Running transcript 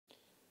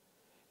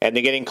And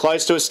they're getting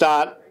close to a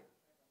start.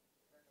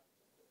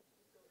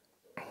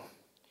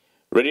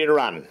 Ready to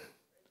run.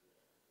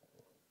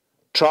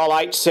 Trial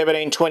 8,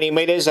 17, 20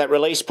 metres at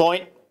release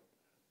point.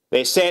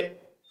 They're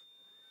set.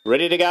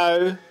 Ready to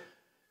go.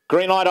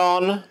 Green light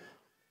on.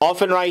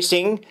 Off and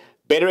racing.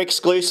 Better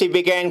Exclusive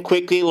began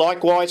quickly.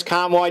 Likewise,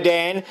 Calm Wide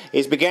Dan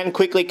is began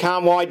quickly.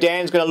 Calm Wide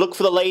Dan's going to look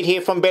for the lead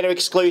here from Better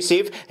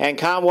Exclusive, and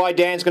Calm Wide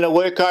Dan's going to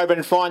work over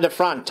and find the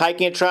front.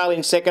 Taking a trail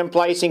in second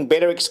placing,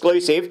 Better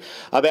Exclusive.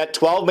 About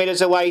 12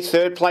 metres away,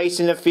 third place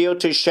in the field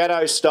to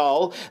Shadow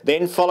Style.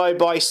 Then followed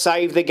by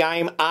Save the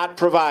Game, Art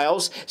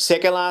Prevails.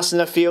 Second last in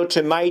the field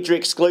to Major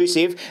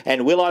Exclusive,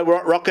 and Willow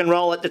Rock and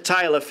Roll at the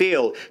tail of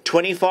field.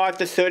 25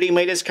 to 30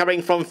 metres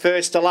coming from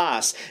first to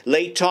last.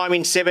 Lead time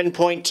in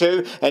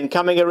 7.2, and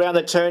coming around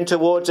the turn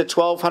towards the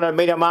 1200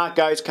 metre mark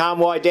goes Calm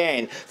Wide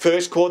Dan.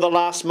 First quarter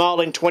last mile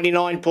in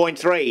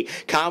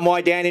 29.3. Calm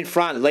Wide Dan in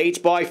front, leads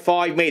by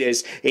 5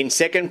 metres. In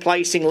second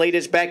placing,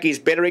 leaders back is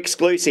Better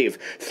Exclusive.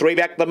 3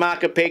 back the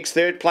marker pegs,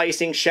 third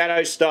placing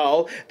Shadow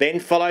Style. Then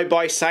followed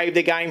by Save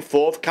the Game,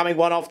 fourth. Coming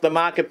one off the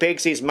marker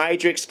pegs is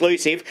Major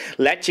Exclusive.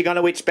 Latching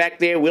onto its back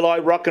there, Willow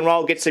Rock and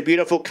Roll gets a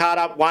beautiful card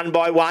up one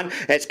by one.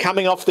 It's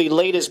coming off the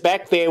leaders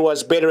back there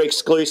was Better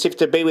Exclusive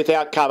to be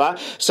without cover.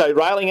 So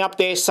railing up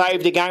there,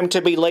 Save the Game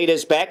to be leaders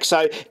back.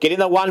 So getting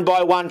the one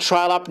by one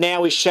trail up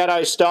now is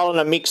Shadow Style and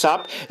a mix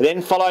up.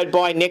 Then followed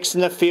by next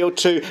in the field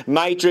to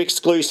Major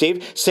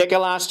Exclusive. Second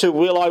last to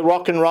Willow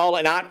Rock and Roll,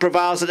 and Art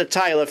Prevails at the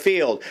tail of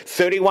field.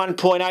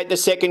 31.8 the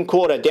second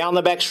quarter. Down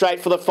the back straight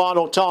for the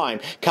final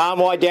time. Calm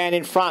Wide Dan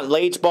in front,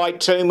 leads by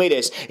 2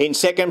 metres. In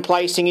second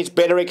placing is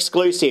Better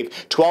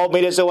Exclusive. 12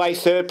 metres away,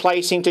 third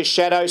placing to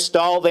Shadow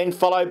Style. Then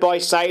followed by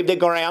Save the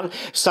Ground.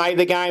 Save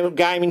the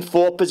Game in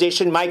fourth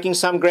position. Making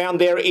some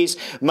ground there is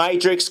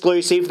Major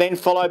Exclusive. Then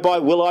followed by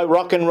Willow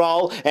Rock and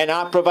Roll, and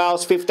Art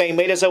Prevails 15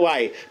 metres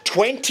away.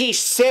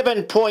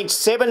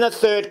 27.7 the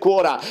third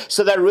quarter.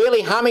 So they're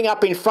really humming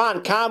up in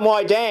front. Calm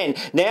Wide Dan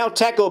now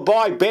tackled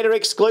by Better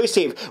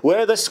Exclusive. Where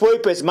are the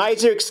swoopers?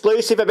 Major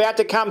Exclusive about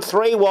to come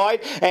 3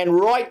 wide, and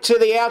right to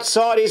the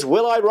outside is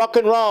Willow Rock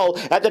and Roll.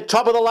 At the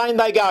top of the lane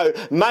they go.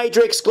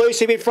 Major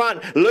Exclusive in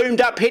front.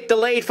 Loomed up, hit the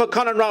lead for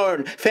Conor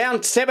Rowan.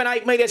 Found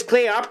 7-8 metres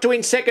clear. Up to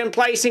in second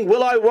placing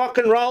Willow Rock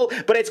and Roll,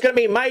 but it's going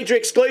to be Major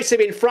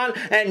Exclusive in front,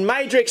 and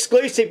Major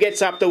Exclusive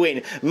gets up the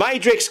win.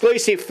 Major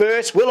Exclusive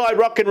first, Willow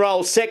Rock and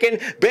Roll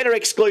second, Better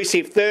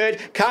Exclusive third,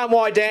 Calm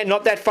Wide Dan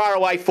not that far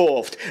away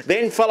fourth.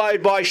 Then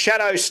followed by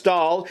Shadow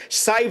Style,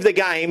 Save the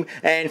Game,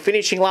 and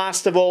finishing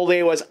last of all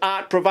there was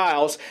Art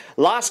Prevails.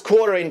 Last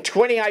quarter in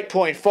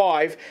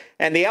 28.5,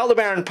 and the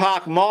Aldebaran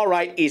Park mile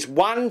rate is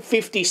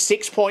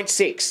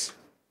 156.6.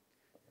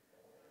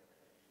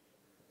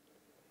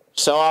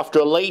 So after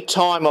a lead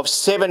time of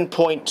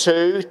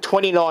 7.2,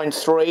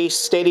 29.3,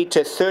 steady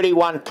to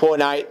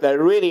 31.8, they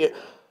really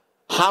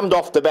hummed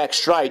off the back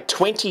straight,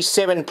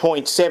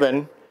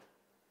 27.7,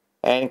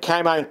 and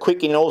came home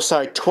quick in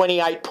also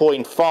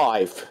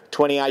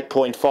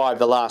 28.5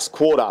 the last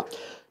quarter.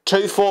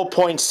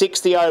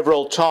 24.6 the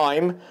overall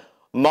time,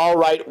 mile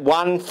rate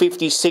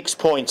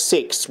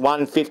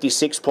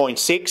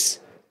 156.6.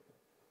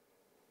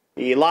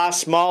 The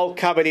last mile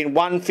covered in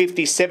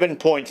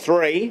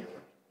 157.3.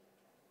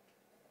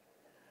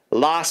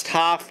 Last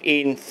half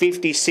in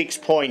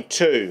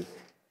 56.2.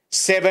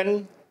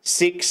 7,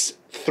 6,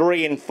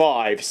 3 and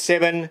 5.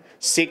 7,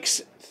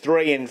 6,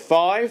 3 and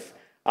 5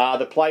 are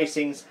the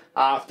placings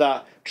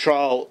after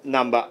trial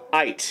number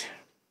 8.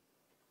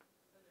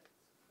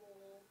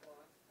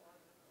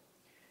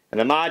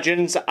 And the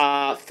margins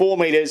are 4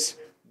 metres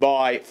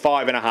by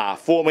 5.5.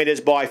 4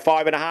 metres by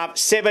 5.5.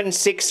 7,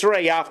 6,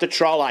 3 after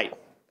trial 8.